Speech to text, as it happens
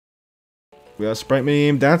We got sprite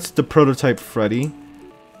mini-game. That's the prototype Freddy.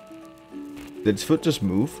 Did his foot just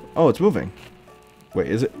move? Oh, it's moving.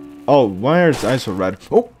 Wait, is it? Oh, why are his eyes so red?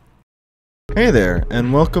 Oh! Hey there,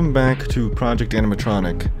 and welcome back to Project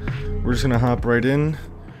Animatronic. We're just gonna hop right in.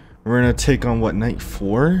 We're gonna take on, what, night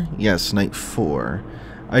 4? Yes, night 4.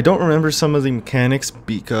 I don't remember some of the mechanics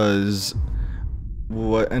because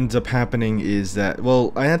what ends up happening is that,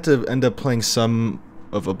 well, I had to end up playing some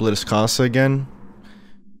of Oblivious Casa again.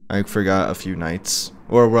 I forgot a few nights.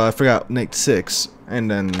 Or, well, I forgot night 6,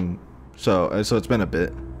 and then... So it's been a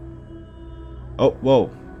bit. Oh,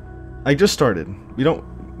 whoa. I just started. You don't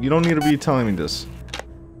need to be telling me this.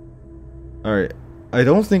 Alright. I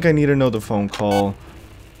don't think I need to know the phone call.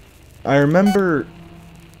 I remember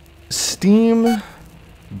Steam,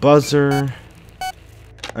 buzzer.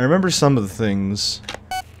 I remember some of the things.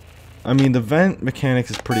 I mean, the vent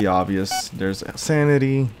mechanics is pretty obvious. There's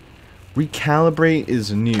sanity. Recalibrate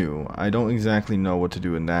is new. I don't exactly know what to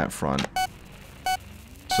do in that front.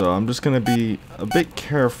 So I'm just gonna be a bit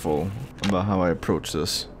careful about how I approach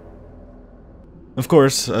this. Of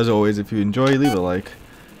course, as always, if you enjoy, leave a like.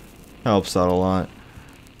 Helps out a lot.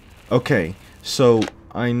 Okay, so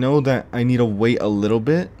I know that I need to wait a little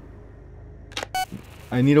bit.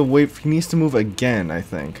 I need to wait. He needs to move again, I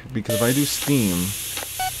think, because if I do Steam,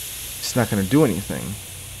 it's not gonna do anything.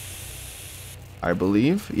 I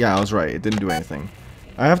believe. Yeah, I was right. It didn't do anything.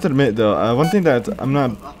 I have to admit, though, one thing that I'm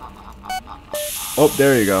not. Oh,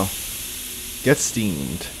 there you go. Get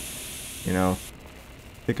steamed. You know,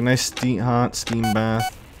 take a nice hot steam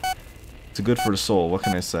bath. It's good for the soul. What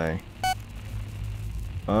can I say?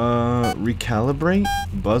 Recalibrate?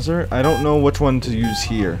 Buzzer? I don't know which one to use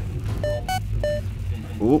here.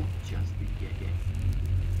 Oop.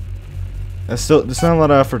 That's not a lot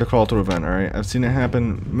of effort to crawl through a vent, alright? I've seen it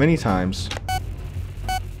happen many times.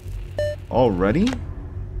 Already?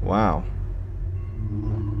 Wow.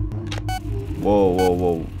 Whoa, whoa,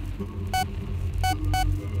 whoa.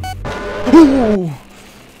 Ooh!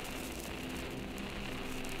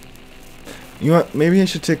 You know what? Maybe I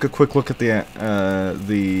should take a quick look at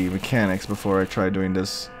the mechanics before I try doing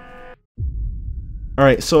this.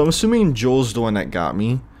 Alright, so I'm assuming Joel's the one that got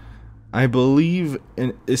me. I believe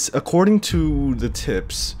it's according to the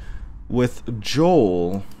tips with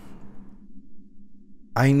Joel.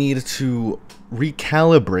 I need to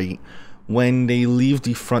recalibrate when they leave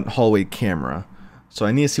the front hallway camera. So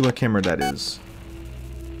I need to see what camera that is.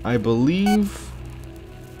 I believe...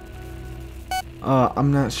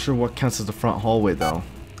 I'm not sure what counts as the front hallway though.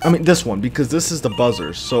 I mean this one, because this is the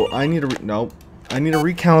buzzer. So I need to I need to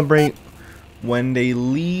recalibrate when they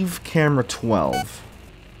leave camera 12.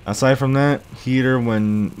 Aside from that, heater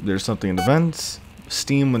when there's something in the vents.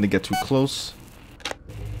 Steam when they get too close.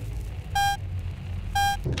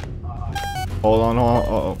 Hold on,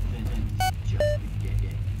 uh-oh.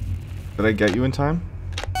 Did I get you in time?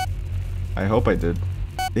 I hope I did.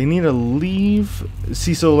 They need to leave...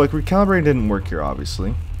 See, so, like, recalibrate didn't work here,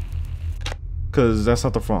 obviously. Because that's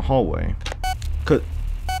not the front hallway.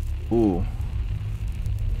 Ooh.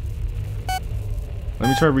 Let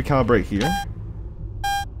me try to recalibrate here.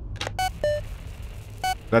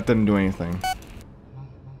 That didn't do anything.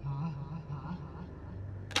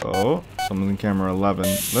 Oh, someone's in camera 11.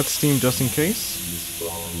 Let's steam just in case.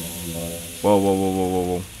 Whoa, whoa, whoa, whoa, whoa,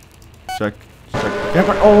 whoa. Check.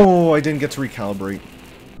 Camera. Oh, I didn't get to recalibrate.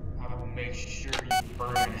 I will make sure you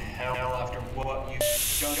burn in hell after what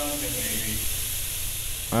you've done to me.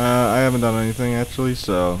 I haven't done anything actually,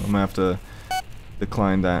 so I'm gonna have to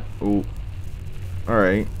decline that. Ooh.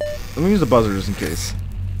 Alright. Let me use the buzzer just in case.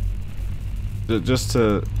 Just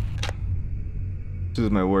to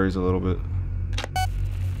soothe my worries a little bit.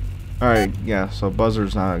 Alright, yeah, so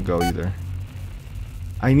buzzer's not a go either.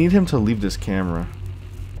 I need him to leave this camera.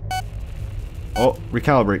 Oh,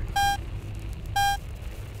 recalibrate.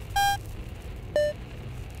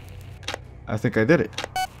 I think I did it.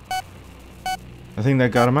 I think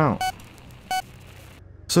that got him out.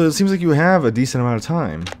 So it seems like you have a decent amount of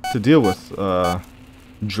time to deal with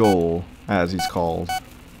Joel, as he's called.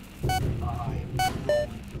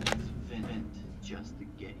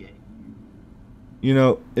 You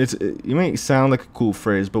know, you may sound like a cool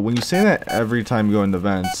phrase, but when you say that every time you go into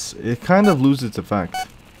vents, it kind of loses its effect.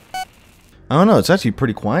 I don't know, it's actually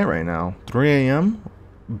pretty quiet right now. 3 AM?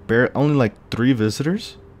 Only like 3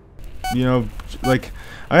 visitors? You know, like,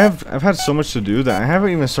 I've had so much to do that I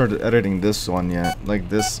haven't even started editing this one yet. Like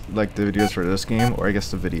the videos for this game, or I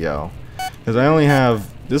guess the video. Because I only have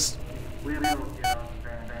this...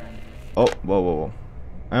 Oh, whoa, whoa, whoa.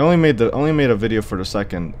 I only made a video for the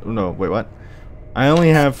second... No, wait, what? I only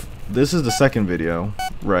have... This is the second video,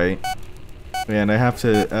 right? And I have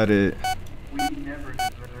to edit We never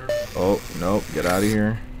deserved. Oh, no, get out of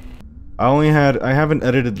here. I haven't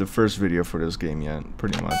edited the first video for this game yet,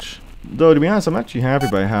 pretty much. Though, to be honest, I'm actually happy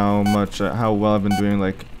by how well I've been doing,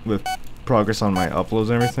 like, with progress on my uploads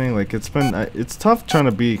and everything. Like, it's tough trying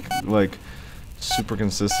to be, like, super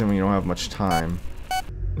consistent when you don't have much time.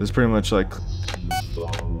 It's pretty much like,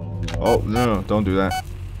 oh, no, don't do that.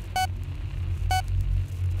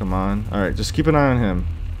 Come on. Alright, just keep an eye on him.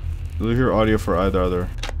 Leave your audio for either other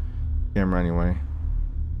camera anyway.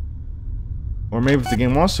 Or maybe if the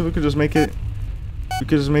game wants to, we could just make it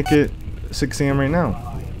 6 AM right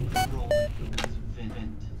now.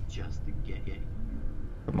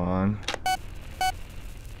 Come on.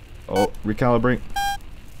 Oh, recalibrate.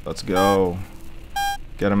 Let's go.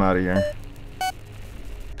 Get him out of here.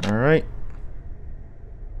 Alright.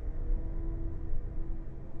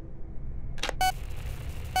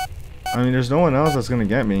 I mean, there's no one else that's gonna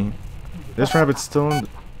get me. This rabbit's still in.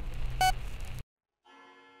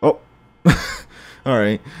 Oh.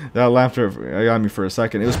 Alright. That laughter got me for a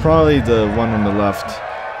second. It was probably the one on the left.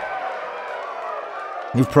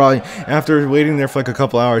 You've probably, after waiting there for like a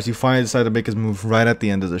couple hours, he finally decided to make his move right at the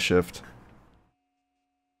end of the shift.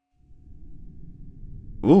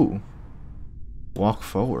 Ooh. Walk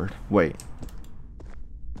forward. Wait.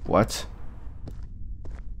 What?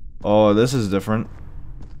 Oh, this is different.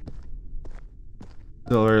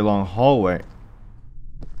 Still a very long hallway.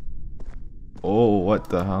 Oh, what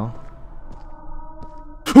the hell?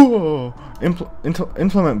 Whoa!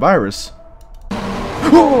 Implement virus.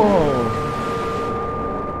 Whoa!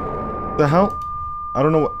 The hell? I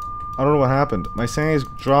don't know what happened. My sanity's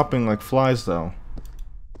dropping like flies though.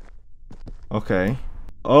 Okay.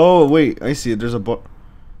 Oh wait, I see it. There's a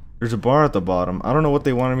bar at the bottom. I don't know what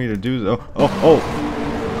they wanted me to do though. Oh.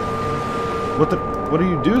 What do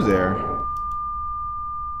you do there?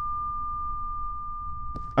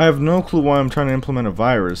 I have no clue why I'm trying to implement a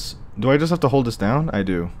virus. Do I just have to hold this down? I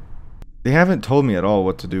do. They haven't told me at all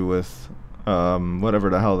what to do with whatever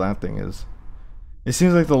the hell that thing is. It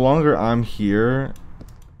seems like the longer I'm here,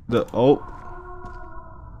 no, oh,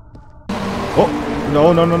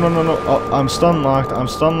 I'm stun locked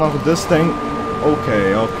with this thing.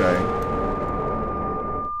 Okay.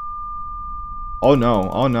 Oh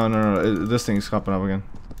no, this thing's popping up again.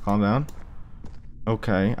 Calm down.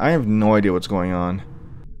 Okay, I have no idea what's going on.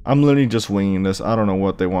 I'm literally just winging this. I don't know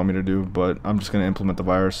what they want me to do, but I'm just gonna implement the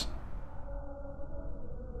virus.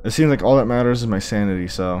 It seems like all that matters is my sanity,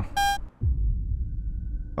 so.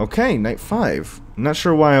 Okay, night 5. I'm not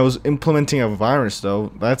sure why I was implementing a virus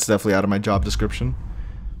though. That's definitely out of my job description.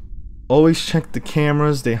 Always check the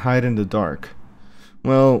cameras, they hide in the dark.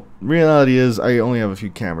 Well, reality is I only have a few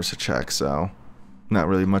cameras to check, so not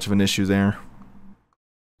really much of an issue there.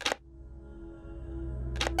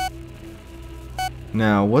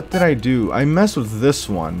 Now, what did I do? I messed with this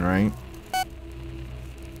one, right?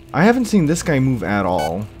 I haven't seen this guy move at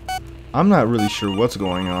all. I'm not really sure what's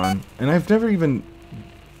going on, and I've never even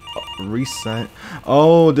reset.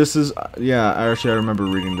 Oh, this is, yeah, I remember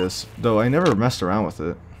reading this, though I never messed around with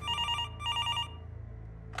it.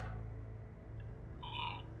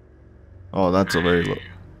 Oh, that's a very low.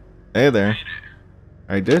 Hey there.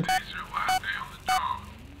 I did.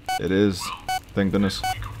 It is. Thank goodness.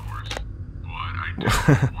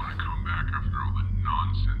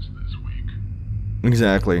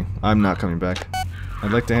 Exactly. I'm not coming back.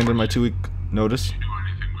 I'd like to hand in my 2-week notice.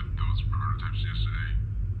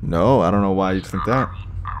 No, I don't know why you'd think that.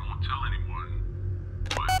 I won't tell anyone,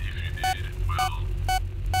 but if you did, well,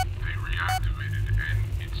 they reactivated and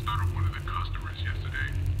it started one of the customers yesterday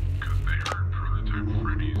because they heard prototype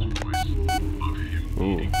Freddy's voice of him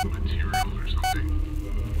needing materials or something.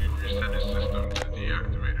 We reset his system to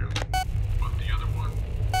deactivate him, but the other one,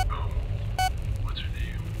 what's her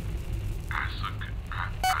name?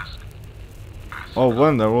 Oh, what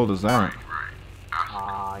in the world is that?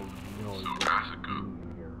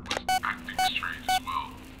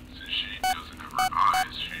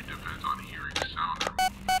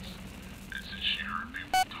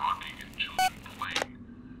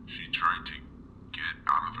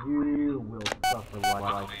 You will suffer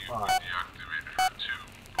like fire. Deactivated her too,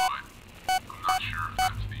 but I'm not sure if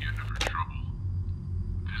that's the end of her trouble.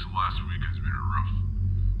 This last week has been rough,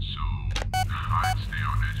 so I'd stay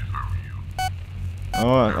on edge if I were you.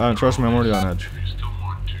 Oh, trust me, I'm already on edge. If you still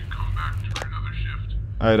want to come back for another shift,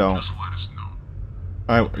 I don't. just let us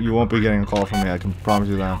know. You won't be getting a call from me, I can promise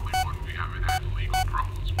you that. The only one we haven't had legal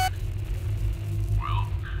problems with. Well,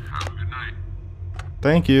 have a good night.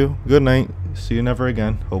 Thank you. Good night. See you never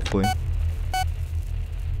again, hopefully.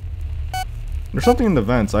 There's something in the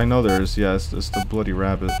vents. I know there is. Yes, it's the bloody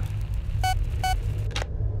rabbit.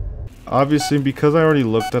 Obviously, because I already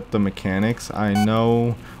looked at the mechanics, I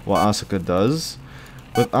know what Asuka does.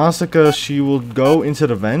 With Asuka, she will go into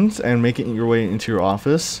the vent and make it your way into your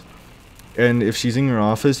office. And if she's in your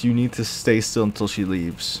office, you need to stay still until she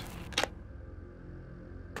leaves.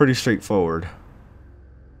 Pretty straightforward.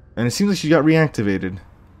 And it seems like she got reactivated.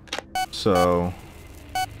 So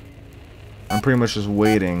I'm pretty much just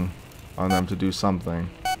waiting on them to do something.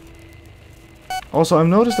 Also, I've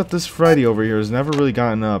noticed that this Freddy over here has never really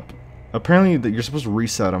gotten up. Apparently, that you're supposed to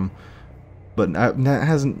reset him, but that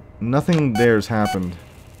hasn't. Nothing there's happened.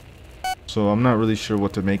 So I'm not really sure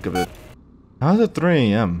what to make of it. How's it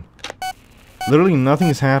 3 AM? Literally nothing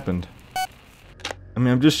has happened. I mean,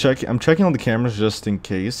 I'm just checking. I'm checking all the cameras just in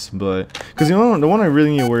case, but because the one I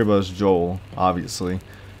really need to worry about is Joel, obviously,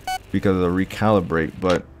 because of the recalibrate.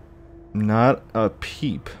 But not a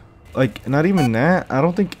peep. Like, not even that. I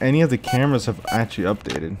don't think any of the cameras have actually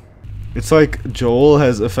updated. It's like Joel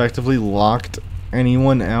has effectively locked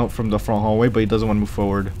anyone out from the front hallway, but he doesn't want to move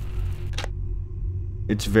forward.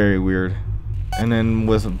 It's very weird. And then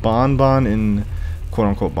with Bonbon in,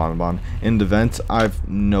 quote-unquote Bonbon, in the vents, I've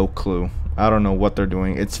no clue. I don't know what they're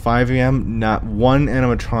doing. It's 5 AM, not one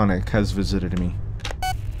animatronic has visited me.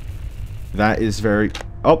 That is very...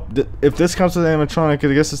 Oh, if this counts as animatronic,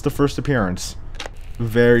 I guess it's the first appearance.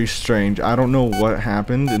 Very strange. I don't know what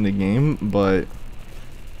happened in the game, but...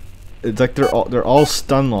 it's like they're all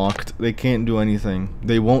stun locked. They can't do anything.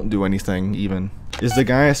 They won't do anything even. Is the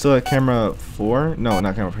guy still at camera 4? No,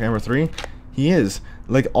 not camera 3. He is.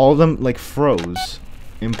 Like all of them like froze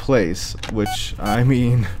in place, which I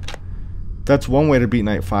mean, that's one way to beat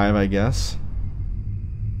Night 5, I guess.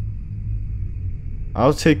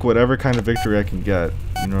 I'll take whatever kind of victory I can get.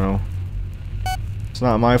 You know, it's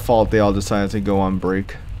not my fault they all decided to go on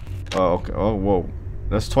break. Oh, okay. Oh, whoa.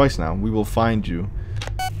 That's twice now. We will find you.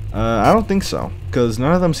 I don't think so, because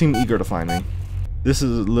none of them seem eager to find me. This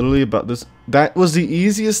is literally about this. That was the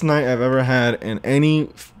easiest night I've ever had in any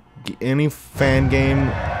fan game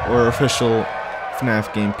or official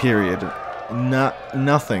FNAF game, period.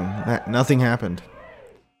 Nothing happened.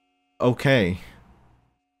 Okay.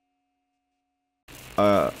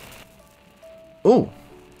 Oh.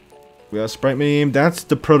 We got a sprite meme. That's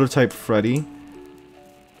the prototype Freddy.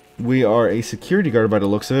 We are a security guard by the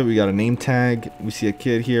looks of it. We got a name tag. We see a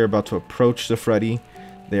kid here about to approach the Freddy.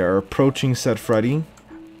 They are approaching said Freddy.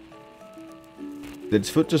 Did his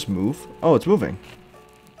foot just move? Oh, it's moving.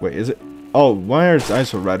 Wait, is it? Oh, why are his eyes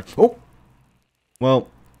so red? Oh! Well,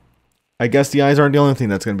 I guess the eyes aren't the only thing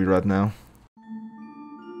that's going to be red now.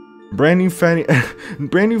 Brand new Freddy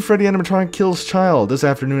animatronic kills child. This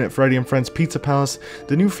afternoon at Freddy and Friends Pizza Palace,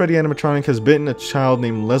 the new Freddy animatronic has bitten a child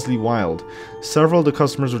named Leslie Wild. Several of the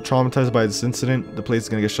customers were traumatized by this incident. The place is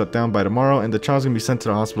going to get shut down by tomorrow, and the child's going to be sent to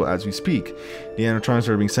the hospital as we speak. The animatronics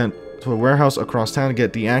are being sent to a warehouse across town to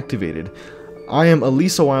get deactivated. I am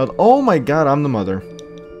Elisa Wild. Oh my god, I'm the mother.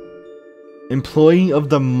 Employee of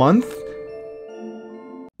the month?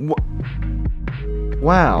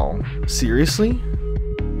 Wow. Seriously?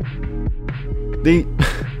 They...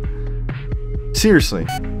 Seriously.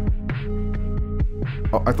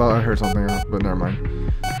 Oh, I thought I heard something, but never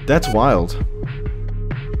mind. That's wild.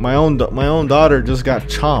 My own daughter just got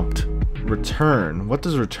chomped. Return. What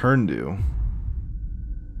does return do?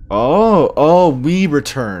 Oh, we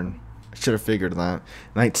return. I should have figured that.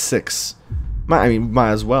 Night 6. Might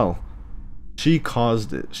as well. She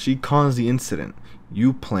caused it. She caused the incident.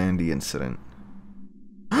 You planned the incident.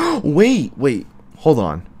 Wait. Hold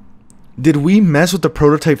on. Did we mess with the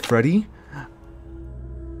prototype Freddy?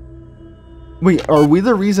 Wait, are we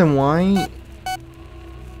the reason why?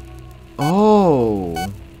 Oh.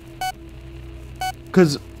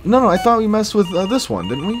 Because, no, I thought we messed with this one,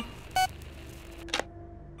 didn't we?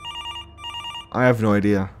 I have no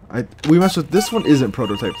idea. We messed with this one. Isn't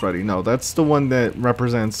prototype Freddy? No, that's the one that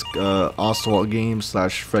represents Oswald Games /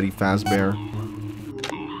 Freddy Fazbear.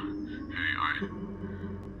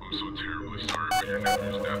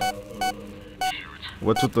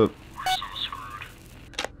 What's with the... We're so screwed.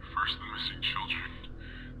 First the missing children,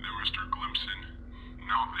 then Mr. Glimpson,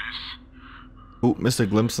 now this. Oh, Mr.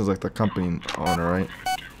 Glimpson's like the company owner, right?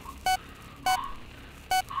 I'm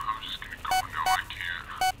just gonna go. No, I can't.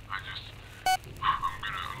 I'm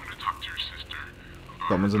gonna talk to your sister.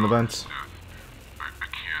 Someone's in the vents. I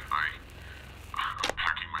can't. I'm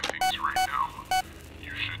packing my things right now.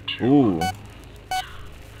 You should too. Ooh.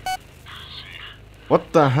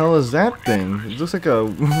 What the hell is that thing? It looks like a...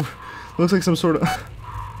 looks like some sort of...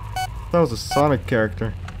 that was a Sonic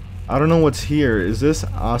character. I don't know what's here. Is this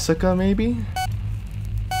Asuka, maybe?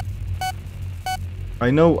 I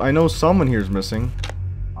know someone here is missing.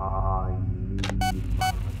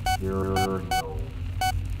 Well,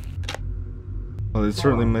 they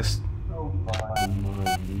certainly missed.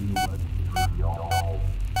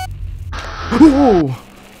 Ooh!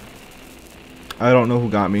 I don't know who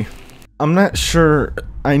got me. I'm not sure.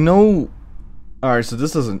 I know. Alright, so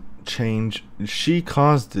this doesn't change. She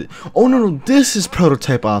caused it. Oh no, this is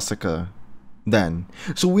prototype Asuka. Then.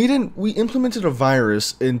 So we implemented a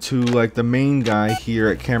virus into like the main guy here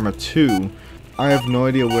at camera 2. I have no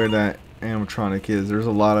idea where that animatronic is. There's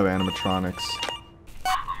a lot of animatronics. I'm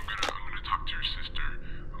gonna talk to your sister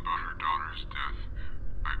about her daughter's death.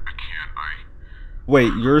 I can't.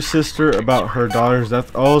 Wait, your sister about her daughter's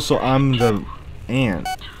death? Oh, so I'm the aunt.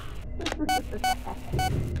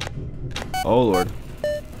 Oh lord.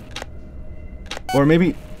 Or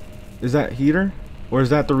maybe, is that heater? Or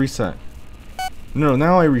is that the reset? No,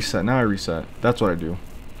 now I reset. Now I reset. That's what I do.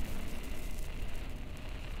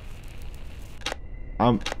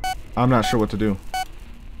 I'm not sure what to do.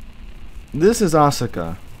 This is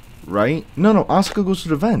Asuka, right? No, Asuka goes to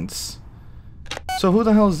the vents. So who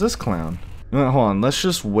the hell is this clown? You know what, hold on. Let's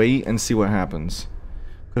just wait and see what happens.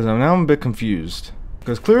 Because now I'm a bit confused.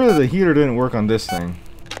 Because clearly the heater didn't work on this thing.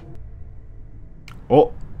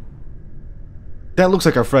 Oh. That looks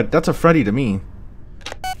like a Fred. That's a Freddy to me.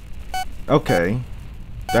 Okay.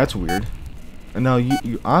 That's weird. And now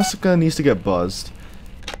Asuka needs to get buzzed.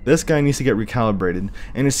 This guy needs to get recalibrated.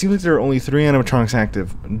 And it seems like there are only 3 animatronics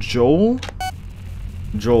active. Joel,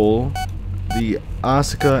 the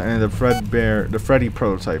Asuka, and the Freddy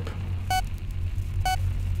prototype.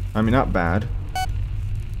 I mean, not bad.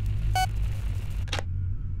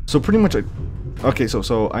 So pretty much, okay,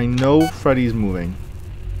 so I know Freddy's moving.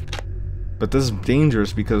 But this is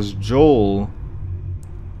dangerous because Joel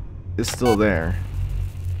is still there.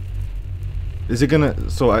 Is it gonna?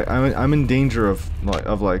 So I'm in danger of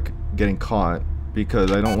like getting caught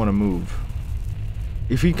because I don't want to move.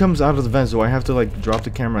 If he comes out of the vents, do I have to like drop the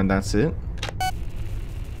camera and that's it?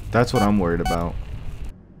 That's what I'm worried about.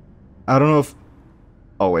 I don't know if.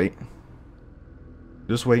 Oh wait.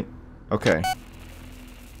 Just wait. Okay.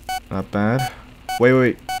 Not bad.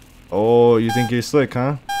 Wait. Oh, you think you're slick,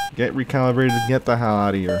 huh? Get recalibrated. Get the hell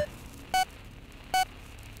out of here.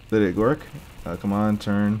 Did it work? Come on,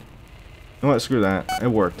 turn. You know what? Screw that. It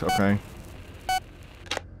worked. Okay.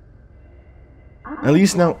 At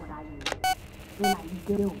least now.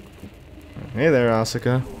 Hey there,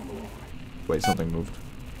 Asuka. Wait, something moved.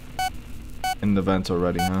 In the vents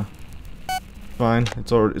already, huh? Fine.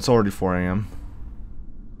 It's already 4 a.m.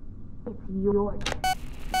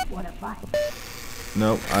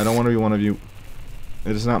 Nope, I don't want to be one of you.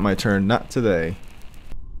 It is not my turn. Not today.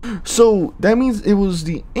 So that means it was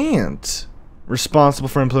the ant responsible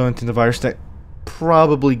for implementing the virus that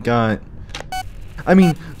probably got. I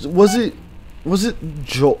mean, was it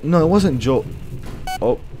Joel? No, it wasn't Joel.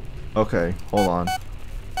 Oh, okay. Hold on.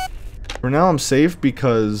 For now, I'm safe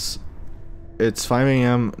because it's 5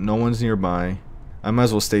 a.m. No one's nearby. I might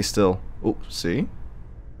as well stay still. Oh, see?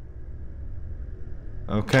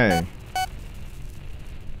 Okay.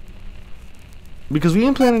 Because we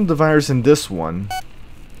implanted the virus in this one,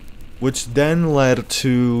 which then led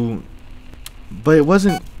to. But it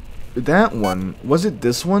wasn't that one. Was it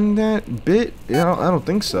this one that bit? Yeah, I don't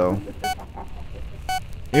think so.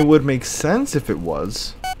 It would make sense if it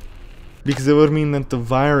was. Because it would mean that the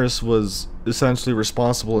virus was essentially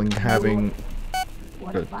responsible in having.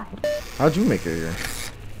 Good. How'd you make it here?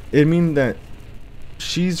 It'd mean that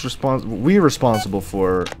she's responsible. We're responsible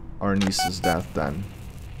for our niece's death then.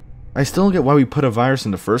 I still don't get why we put a virus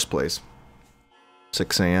in the first place.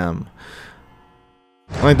 6 a.m.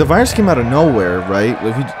 Like, the virus came out of nowhere, right?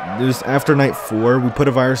 Just after night 4, we put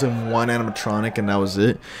a virus in one animatronic and that was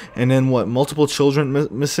it. And then what, multiple children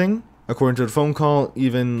missing? According to the phone call,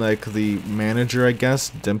 even like the manager, I guess,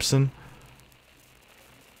 Dimpson.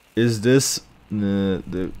 Is this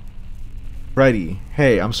the Freddy?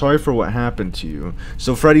 Hey, I'm sorry for what happened to you.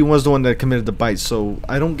 So Freddy was the one that committed the bite, so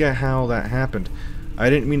I don't get how that happened. I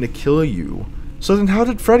didn't mean to kill you. So then how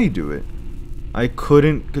did Freddy do it? I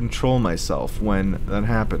couldn't control myself when that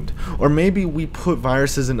happened. Or maybe we put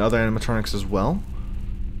viruses in other animatronics as well?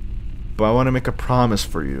 But I want to make a promise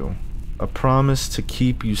for you. A promise to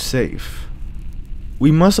keep you safe.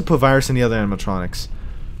 We must have put virus in the other animatronics.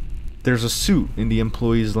 There's a suit in the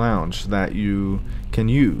employees' lounge that you can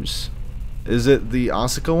use. Is it the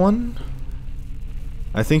Asuka one?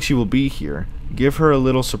 I think she will be here. Give her a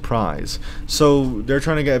little surprise. So they're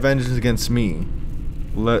trying to get vengeance against me.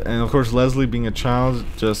 And of course Leslie, being a child,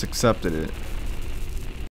 just accepted it.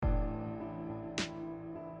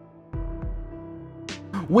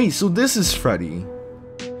 Wait, so this is Freddy.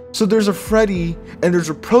 So there's a Freddy and there's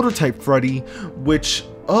a prototype Freddy, which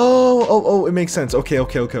Oh, it makes sense.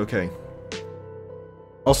 Okay.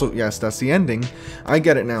 Also, yes, that's the ending. I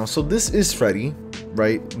get it now. So this is Freddy,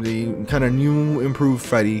 right? The kind of new, improved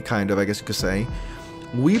Freddy, kind of, I guess you could say.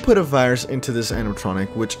 We put a virus into this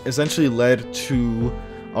animatronic, which essentially led to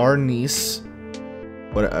our niece,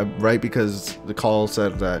 right? Because the call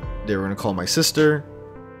said that they were going to call my sister,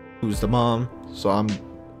 who's the mom, so I'm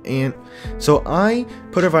aunt. So I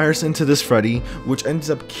put a virus into this Freddy, which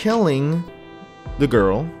ends up killing the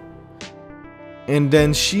girl. And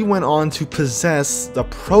then she went on to possess the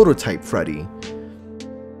prototype Freddy.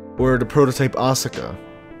 Or the prototype Asuka,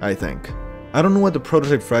 I think. I don't know what the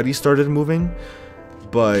prototype Freddy started moving,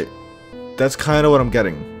 but that's kind of what I'm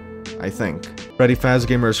getting, I think. Freddy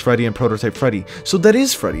Fazgamer is Freddy and prototype Freddy. So that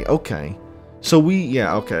is Freddy, okay. So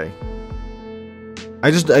yeah, okay.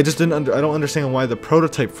 I don't understand why the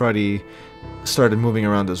prototype Freddy started moving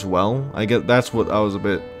around as well. I get that's what I was a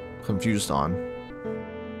bit confused on.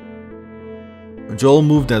 Joel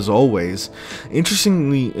moved as always.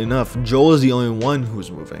 Interestingly enough, Joel is the only one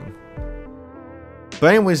who's moving.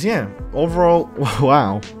 But anyways, yeah. Overall,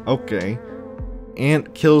 wow. Okay.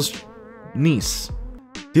 Aunt kills niece.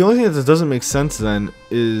 The only thing that doesn't make sense then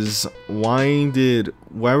is why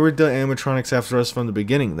were the animatronics after us from the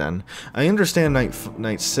beginning then? I understand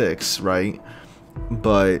night 6, right?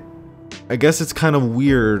 But I guess it's kind of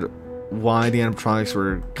weird why the animatronics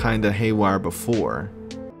were kind of haywire before.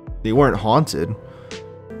 They weren't haunted.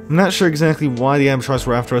 I'm not sure exactly why the animatronics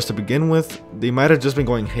were after us to begin with. They might have just been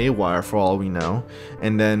going haywire for all we know.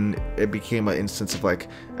 And then it became an instance of like,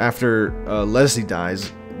 after Leslie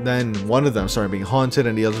dies, then one of them started being haunted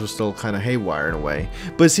and the others were still kind of haywire in a way.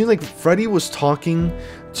 But it seemed like Freddy was talking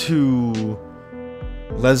to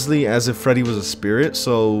Leslie as if Freddy was a spirit,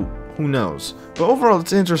 so who knows. But overall,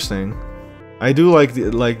 it's interesting. I do like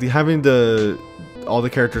having all the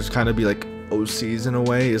characters kind of be like OCs in a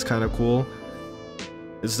way is kind of cool.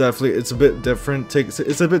 It's a bit different.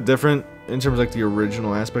 It's a bit different in terms of like the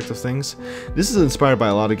original aspect of things. This is inspired by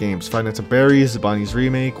a lot of games. Five Nights at Berry's, Bonnie's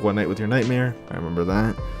Remake, One Night with Your Nightmare. I remember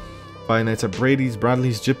that. Five Nights at Brady's,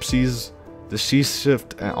 Bradley's Gypsies, The She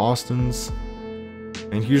Shift at Austin's,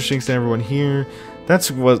 and huge thanks to everyone here. That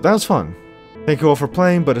was fun. Thank you all for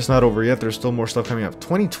playing, but it's not over yet. There's still more stuff coming up.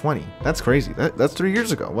 2020. That's crazy. That's 3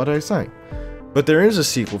 years ago. What did I say? But there is a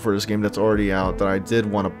sequel for this game that's already out that I did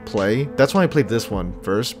want to play. That's why I played this one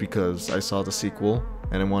first, because I saw the sequel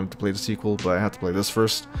and I wanted to play the sequel, but I had to play this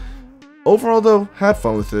first. Overall though, had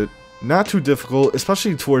fun with it. Not too difficult,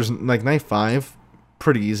 especially towards like night 5.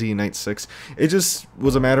 Pretty easy, night 6. It just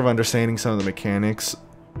was a matter of understanding some of the mechanics.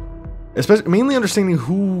 Especially, mainly understanding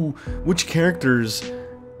which characters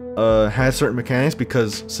had certain mechanics,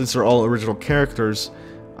 because since they're all original characters,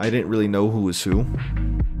 I didn't really know who was who.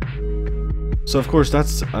 So of course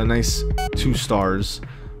that's a nice 2 stars.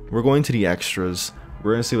 We're going to the extras.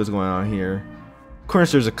 We're gonna see what's going on here. Of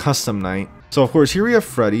course there's a custom night. So of course here we have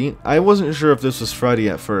Freddy. I wasn't sure if this was Freddy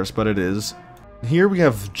at first, but it is. Here we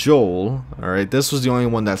have Joel. Alright, this was the only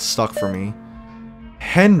one that stuck for me.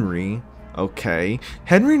 Henry. Okay.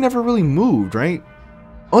 Henry never really moved, right?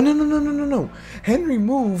 Oh no. Henry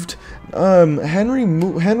moved.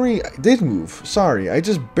 Henry did move. Sorry, I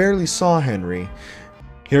just barely saw Henry.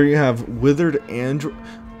 Here you have withered android.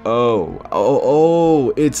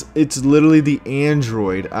 Oh, it's literally the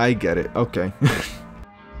android. I get it. Okay.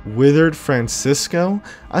 Withered Francisco.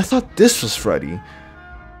 I thought this was Freddy.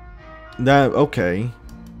 Okay.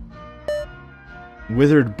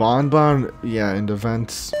 Withered Bonbon. Yeah, in the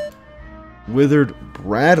vents. Withered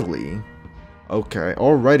Bradley. Okay,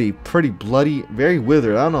 already pretty bloody, very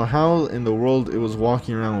withered. I don't know how in the world it was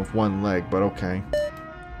walking around with one leg, but okay.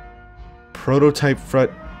 Prototype Fred.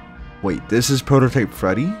 Wait, this is Prototype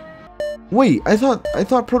Freddy? Wait, I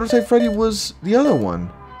thought Prototype Freddy was the other one.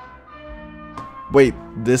 Wait,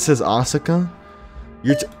 this is Asuka?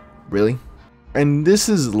 Really? And this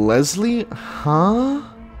is Leslie? Huh?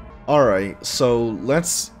 Alright, so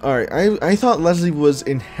let's... Alright, I thought Leslie was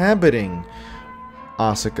inhabiting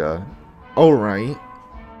Asuka. Alright.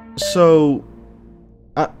 So...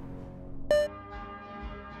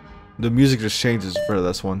 the music just changes for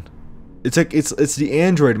this one. It's like, it's the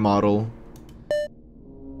Android model.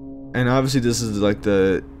 And obviously this is like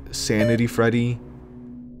the Sanity Freddy.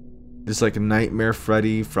 This like a Nightmare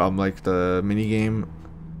Freddy from like the minigame.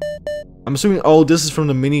 I'm assuming, oh, this is from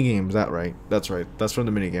the minigame, is that right? That's right, that's from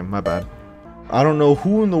the minigame, my bad. I don't know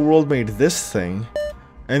who in the world made this thing.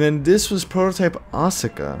 And then this was Prototype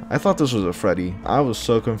Asuka. I thought this was a Freddy. I was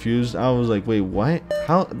so confused. I was like, wait, what?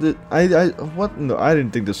 How did what? No, I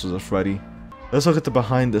didn't think this was a Freddy. Let's look at the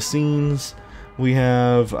behind the scenes. We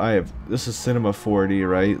have, this is Cinema 4D,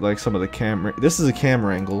 right? Like some of the camera, this is a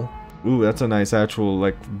camera angle. Ooh, that's a nice actual,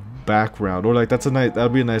 like, background. Or, like, that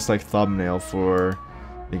would be a nice, like, thumbnail for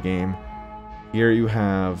the game. Here you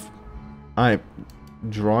have,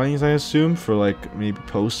 drawings, I assume, for, like, maybe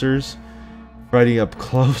posters. Freddy up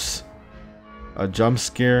close. A jump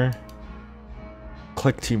scare.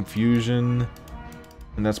 Click Team Fusion.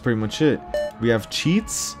 And that's pretty much it. We have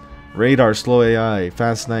cheats. Radar, slow AI,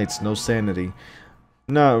 fast nights, no sanity.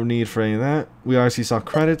 No need for any of that. We obviously saw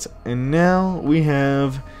credits, and now we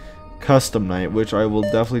have custom night, which I will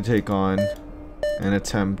definitely take on an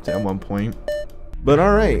attempt at one point. But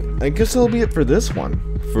alright, I guess that'll be it for this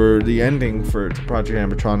one. For the ending for Project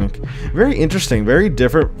Animatronic. Very interesting, very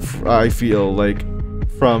different, I feel, like,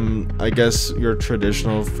 from, I guess, your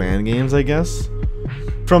traditional fan games, I guess.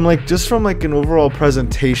 From, like, just from, like, an overall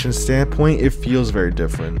presentation standpoint, it feels very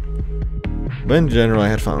different. But in general, I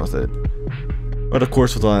had fun with it. But of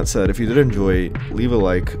course, with all that said, if you did enjoy it, leave a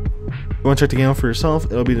like. If you want to check the game out for yourself,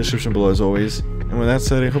 it'll be in the description below as always. And with that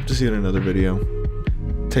said, I hope to see you in another video.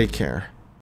 Take care.